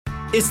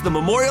It's the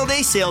Memorial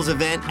Day sales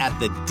event at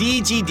the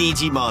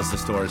DGDG Mazda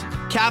stores.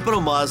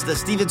 Capital Mazda,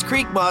 Stevens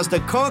Creek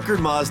Mazda, Concord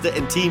Mazda,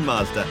 and Team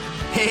Mazda.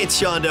 Hey, it's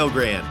Sean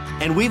Delgrand.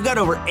 And we've got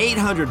over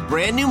 800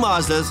 brand new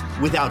Mazdas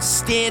with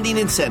outstanding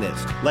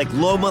incentives, like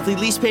low monthly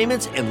lease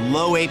payments and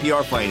low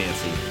APR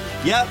financing.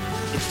 Yep,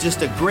 it's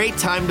just a great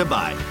time to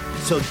buy.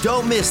 So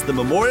don't miss the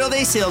Memorial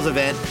Day sales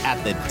event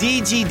at the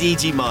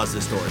DGDG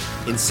Mazda stores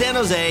in San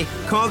Jose,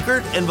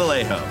 Concord, and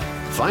Vallejo.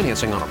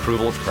 Financing on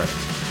approval of credit.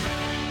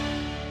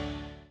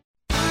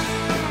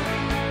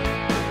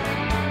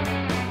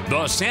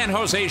 The San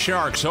Jose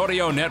Sharks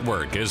Audio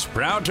Network is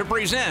proud to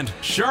present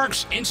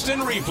Sharks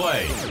Instant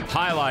Replay.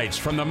 Highlights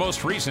from the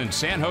most recent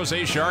San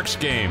Jose Sharks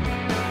game.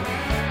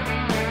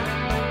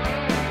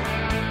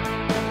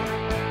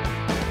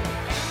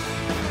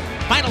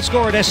 Final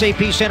score at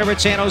SAP Center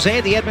at San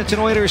Jose, the Edmonton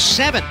Oilers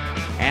 7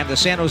 and the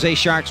San Jose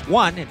Sharks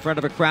 1 in front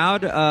of a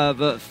crowd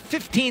of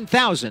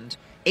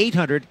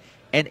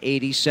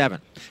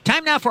 15,887.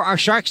 Time now for our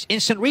Sharks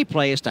Instant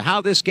Replay as to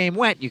how this game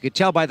went. You could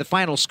tell by the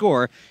final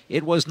score,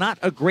 it was not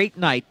a great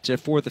night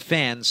for the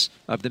fans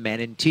of the men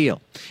in teal.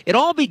 It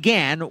all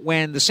began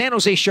when the San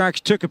Jose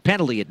Sharks took a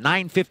penalty at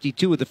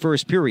 9:52 of the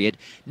first period.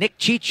 Nick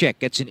Cicek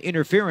gets an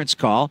interference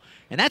call,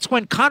 and that's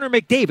when Connor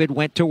McDavid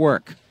went to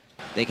work.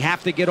 They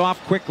have to get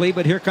off quickly,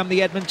 but here come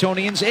the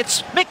Edmontonians.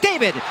 It's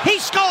McDavid. He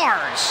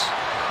scores!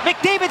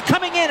 McDavid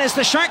coming in as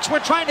the Sharks were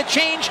trying to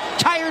change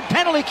tired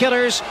penalty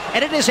killers,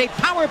 and it is a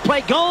power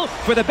play goal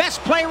for the best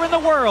player in the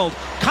world,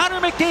 Connor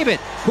McDavid,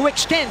 who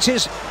extends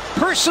his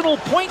personal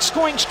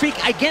point-scoring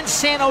streak against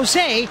San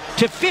Jose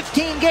to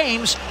 15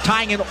 games,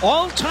 tying an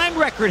all-time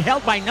record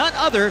held by none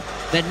other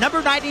than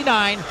number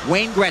 99,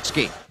 Wayne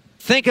Gretzky.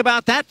 Think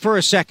about that for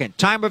a second.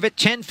 Time of it,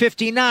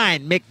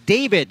 10:59.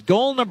 McDavid,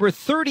 goal number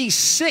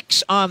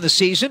 36 on the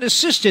season,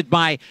 assisted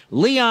by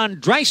Leon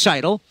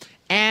Draisaitl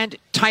and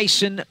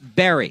Tyson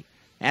Barrie.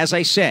 As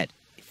I said,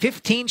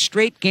 15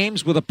 straight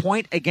games with a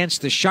point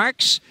against the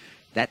Sharks.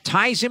 That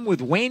ties him with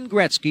Wayne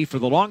Gretzky for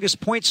the longest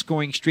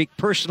point-scoring streak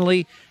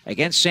personally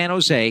against San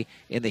Jose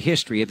in the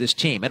history of this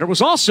team. And it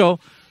was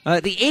also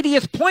the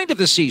 80th point of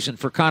the season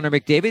for Connor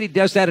McDavid. He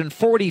does that in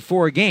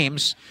 44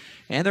 games.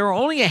 And there are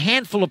only a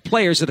handful of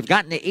players that have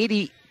gotten to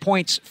 80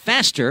 points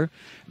faster.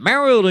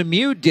 Mario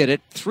Lemieux did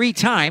it 3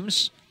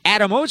 times.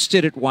 Adam Oates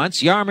did it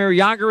once. Jaromir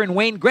Jagr and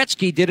Wayne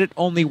Gretzky did it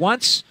only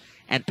once.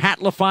 And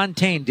Pat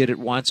LaFontaine did it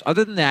once.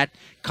 Other than that,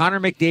 Connor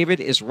McDavid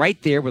is right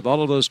there with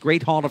all of those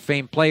great Hall of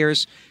Fame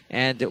players.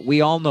 And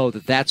we all know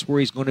that that's where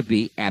he's going to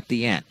be at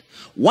the end.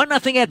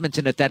 1-0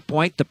 Edmonton at that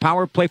point. The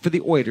power play for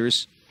the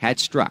Oilers had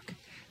struck.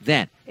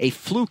 Then a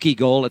fluky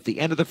goal at the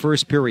end of the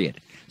first period.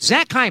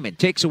 Zach Hyman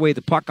takes away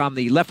the puck on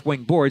the left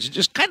wing boards and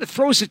just kind of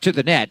throws it to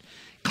the net.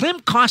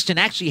 Klim Kostin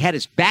actually had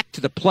his back to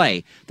the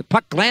play. The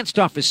puck glanced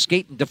off his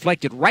skate and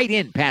deflected right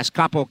in past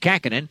Kaapo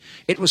Kähkönen.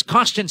 It was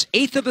Kostin's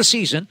 8th of the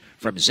season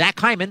from Zach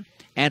Hyman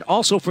and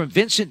also from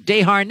Vincent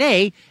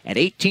Desharnais at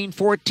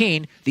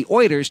 18-14. The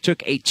Oilers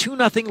took a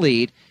 2-0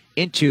 lead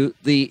into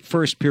the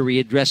first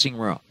period dressing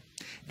room.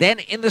 Then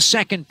in the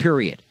second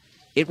period,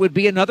 it would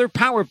be another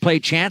power play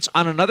chance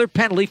on another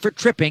penalty for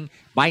tripping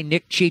by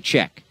Nick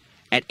Cicek.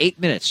 At 8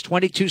 minutes,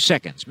 22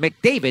 seconds,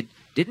 McDavid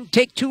didn't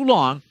take too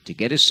long to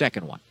get his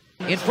second one.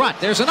 In front,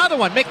 there's another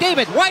one.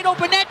 McDavid, wide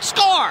open net,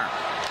 score!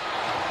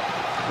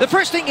 The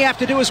first thing you have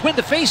to do is win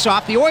the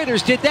faceoff. The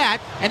Oilers did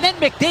that, and then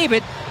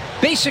McDavid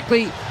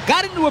basically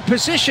got into a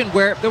position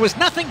where there was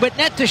nothing but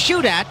net to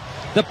shoot at.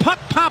 The puck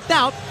popped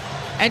out,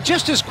 and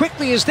just as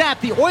quickly as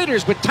that, the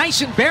Oilers, with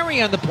Tyson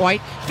Barrie on the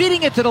point,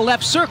 feeding it to the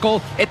left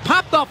circle, it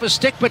popped off a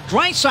stick, but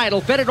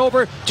Draisaitl fed it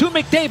over to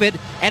McDavid,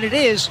 and it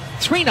is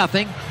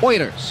 3-0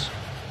 Oilers.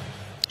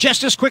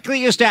 Just as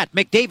quickly as that,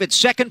 McDavid's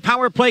second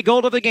power play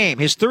goal of the game,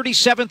 his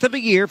 37th of the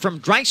year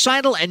from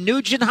Draisaitl and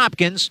Nugent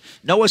Hopkins.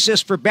 No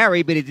assist for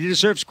Barrie, but he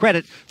deserves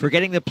credit for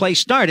getting the play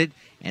started.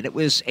 And it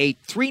was a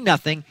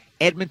 3-0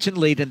 Edmonton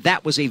lead, and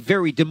that was a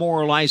very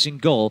demoralizing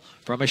goal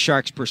from a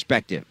Sharks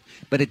perspective.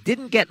 But it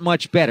didn't get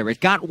much better.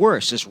 It got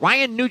worse as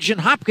Ryan Nugent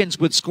Hopkins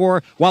would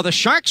score while the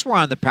Sharks were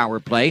on the power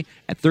play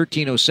at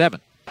 13:07.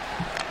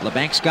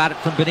 LeBank's got it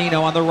from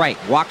Bonino on the right.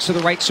 Walks to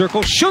the right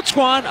circle, shoots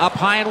one up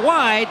high and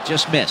wide,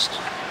 just missed.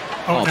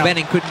 Oh, no.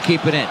 Benning couldn't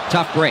keep it in.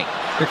 Tough break.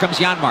 Here comes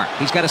Janmark.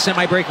 He's got a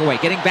semi-breakaway.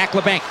 Getting back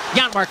LeBanc.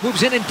 Janmark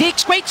moves in and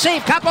dekes. Great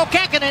save. Kaapo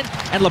Kähkönen.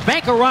 And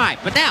LeBanc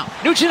arrived. But now,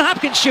 Nugent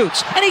Hopkins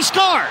shoots. And he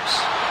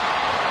scores.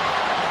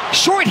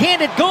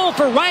 Short-handed goal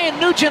for Ryan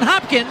Nugent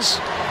Hopkins.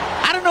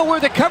 I don't know where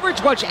the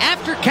coverage was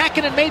after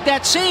Kähkönen made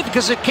that save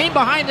because it came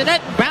behind the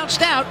net and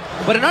bounced out.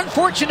 But an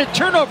unfortunate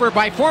turnover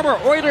by former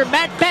Oiler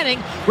Matt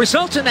Benning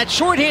results in that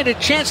shorthanded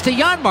chance to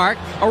Janmark.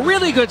 A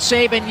really good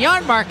save, and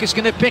Janmark is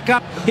going to pick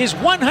up his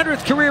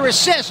 100th career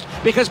assist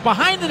because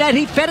behind the net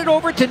he fed it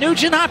over to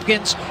Nugent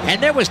Hopkins,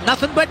 and there was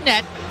nothing but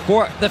net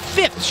for the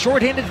 5th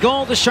shorthanded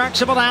goal the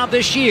Sharks have allowed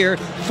this year.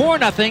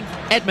 4-0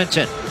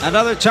 Edmonton.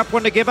 Another tough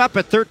one to give up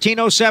at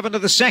 13:07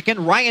 of the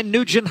second. Ryan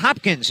Nugent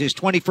Hopkins, his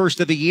 21st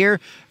of the year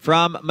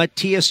from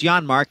Matthias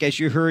Janmark, as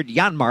you heard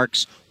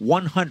Janmark's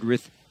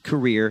 100th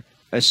career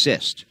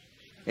assist.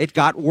 it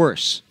got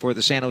worse for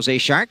the San Jose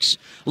Sharks.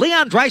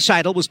 Leon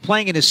Draisaitl was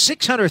playing in his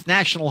 600th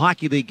National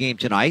Hockey League game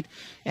tonight,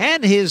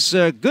 and his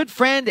good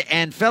friend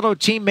and fellow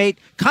teammate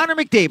Connor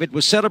McDavid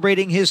was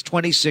celebrating his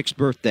 26th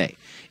birthday.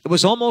 It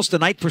was almost a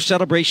night for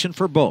celebration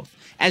for both,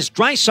 as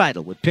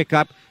Draisaitl would pick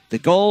up the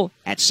goal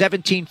at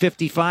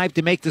 17:55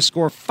 to make the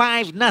score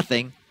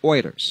 5-0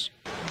 Oilers.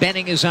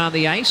 Benning is on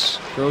the ice,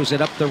 throws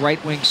it up the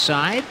right wing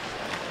side,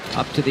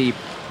 up to the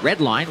red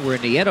line where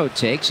Nieto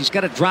takes. He's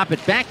got to drop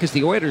it back because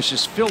the Oilers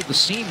just filled the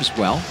seams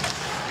well.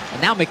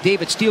 And now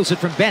McDavid steals it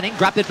from Benning,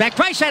 dropped it back.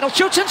 Draisaitl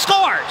shoots and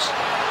scores!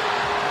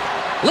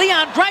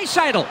 Leon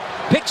Draisaitl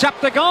picks up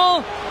the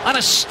goal on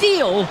a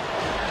steal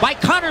by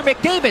Connor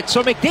McDavid.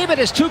 So McDavid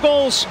has 2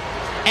 goals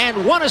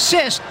and 1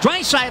 assist.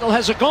 Draisaitl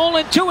has a goal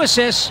and 2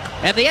 assists,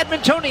 and the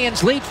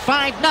Edmontonians lead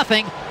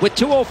 5-0 with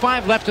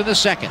 2:05 left in the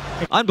second.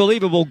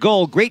 Unbelievable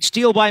goal. Great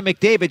steal by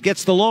McDavid.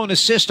 Gets the lone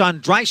assist on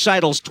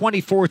Draisaitl's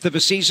 24th of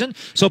a season.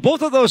 So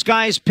both of those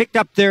guys picked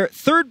up their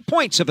 3rd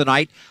points of the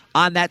night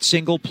on that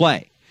single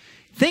play.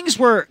 Things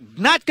were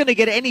not going to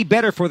get any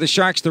better for the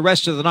Sharks the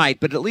rest of the night,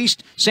 but at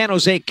least San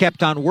Jose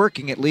kept on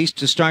working at least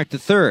to start the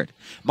third.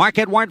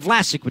 Marc-Edouard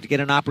Vlasic would get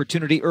an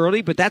opportunity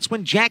early, but that's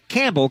when Jack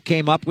Campbell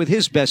came up with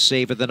his best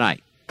save of the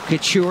night.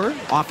 Couture,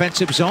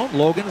 offensive zone,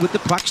 Logan with the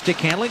puck, stick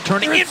handling,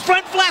 turning in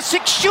front,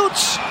 Vlasic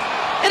shoots,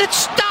 and it's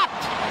stopped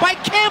by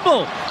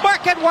Campbell.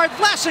 Marc-Edouard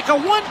Vlasic,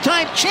 a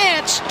one-time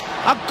chance,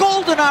 a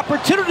golden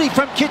opportunity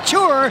from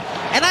Couture,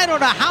 and I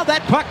don't know how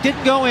that puck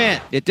didn't go in.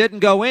 It didn't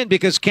go in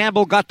because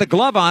Campbell got the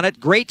glove on it.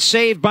 Great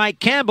save by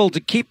Campbell to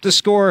keep the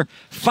score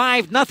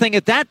 5-0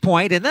 at that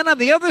point. And then on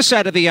the other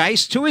side of the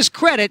ice, to his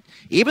credit,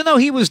 even though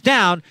he was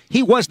down,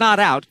 he was not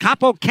out.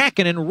 Kaapo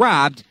Kähkönen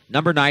robbed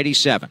number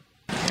 97.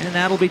 And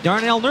that'll be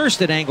Darnell Nurse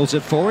that angles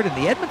it forward. And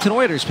the Edmonton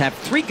Oilers have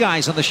 3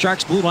 guys on the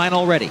Sharks' blue line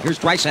already. Here's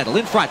Draisaitl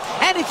in front.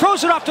 And he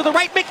throws it off to the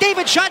right.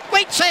 McDavid shot.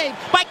 Great save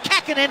by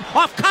Kähkönen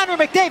off Connor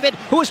McDavid,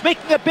 who was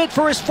making a bid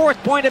for his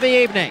 4th point of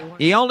the evening.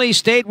 He only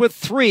stayed with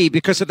 3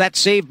 because of that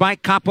save by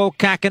Kaapo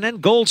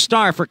Kähkönen. Gold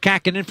star for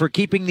Kähkönen for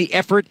keeping the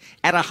effort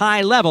at a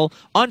high level.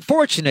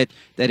 Unfortunate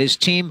that his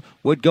team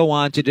would go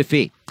on to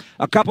defeat.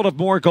 A couple of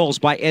more goals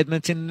by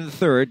Edmonton in the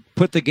third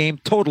put the game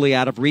totally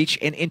out of reach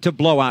and into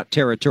blowout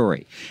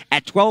territory.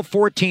 At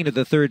 12:14 of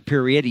the third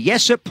period,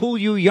 Jesse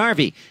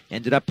Puljujärvi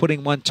ended up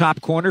putting one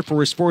top corner for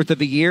his 4th of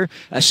the year,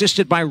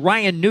 assisted by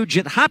Ryan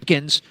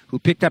Nugent-Hopkins, who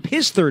picked up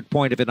his 3rd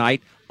point of the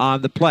night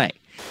on the play.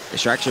 The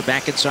Sharks are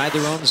back inside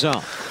their own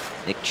zone.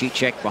 Nick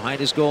Cicek behind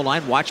his goal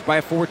line, watched by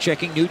a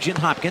forechecking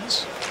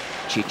Nugent-Hopkins.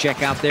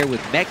 Cicek out there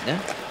with Megna.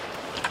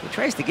 He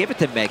tries to give it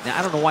to Megna.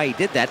 I don't know why he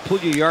did that.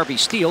 Puljujärvi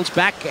steals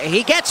back.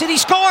 He gets it. He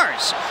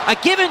scores. A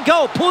give and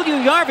go.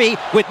 Puljujärvi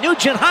with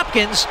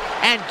Nugent-Hopkins.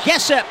 And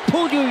Jesse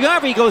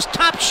Puljujärvi goes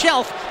top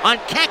shelf on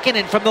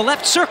Kähkönen from the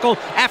left circle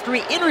after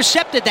he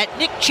intercepted that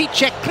Nick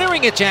Cicek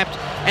clearing attempt.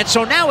 And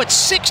so now it's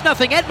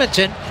 6-0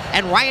 Edmonton.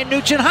 And Ryan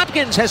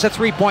Nugent-Hopkins has a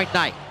 3-point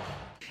night.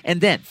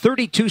 And then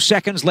 32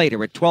 seconds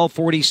later at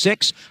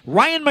 12:46,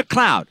 Ryan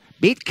McLeod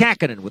beat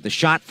Kähkönen with a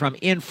shot from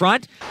in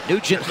front.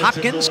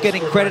 Nugent-Hopkins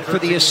getting credit for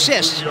the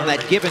assist on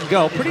that give and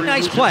go. Pretty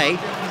nice play.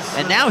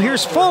 And now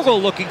here's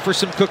Foegele looking for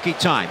some cookie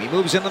time. He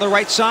moves into the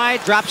right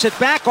side, drops it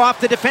back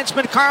off the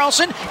defenseman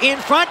Karlsson in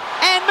front,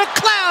 and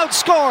McLeod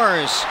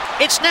scores.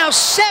 It's now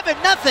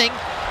 7-0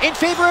 in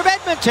favor of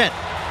Edmonton.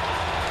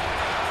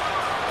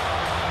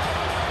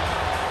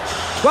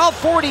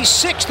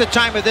 12:46 the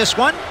time of this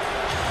one.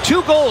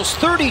 2 goals,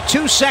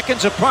 32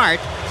 seconds apart.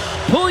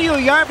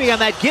 Puljujärvi on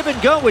that give and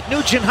go with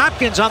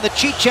Nugent-Hopkins on the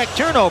Cicek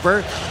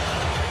turnover.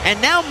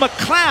 And now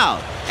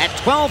McLeod at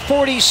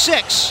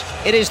 12:46.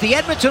 It is the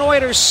Edmonton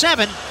Oilers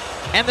 7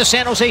 and the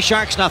San Jose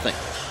Sharks nothing.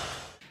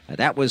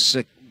 That was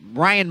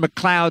Ryan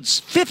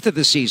McLeod's 5th of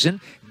the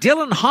season.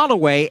 Dylan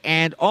Holloway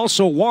and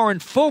also Warren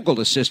Foegele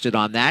assisted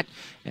on that.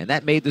 And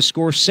that made the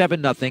score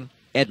 7-0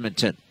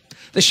 Edmonton.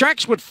 The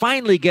Sharks would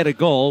finally get a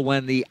goal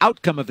when the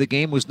outcome of the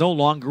game was no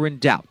longer in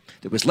doubt.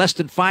 There was less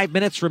than 5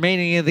 minutes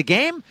remaining in the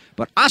game,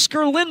 but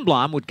Oskar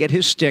Lindblom would get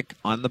his stick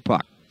on the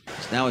puck.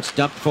 So now it's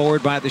dumped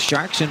forward by the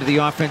Sharks into the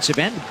offensive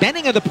end.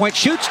 Benning of the point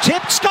shoots,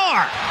 tipped,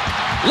 score!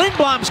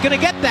 Lindblom's going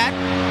to get that.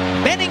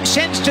 Benning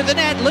sends to the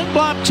net.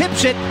 Lindblom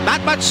tips it.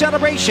 Not much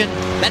celebration.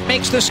 That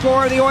makes the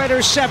score of the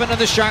Oilers 7 and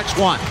the Sharks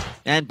 1.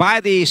 And by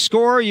the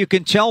score, you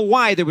can tell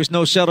why there was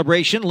no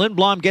celebration.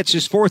 Lindblom gets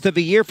his 4th of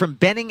the year from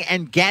Benning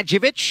and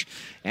Gadjevich.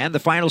 And the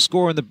final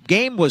score in the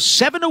game was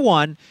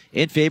 7-1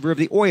 in favor of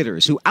the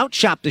Oilers, who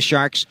outshot the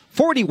Sharks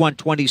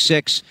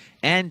 41-26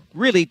 and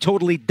really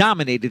totally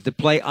dominated the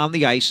play on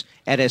the ice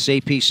at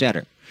SAP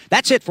Center.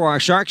 That's it for our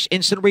Sharks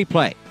Instant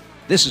Replay.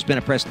 This has been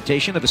a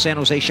presentation of the San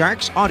Jose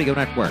Sharks Audio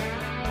Network.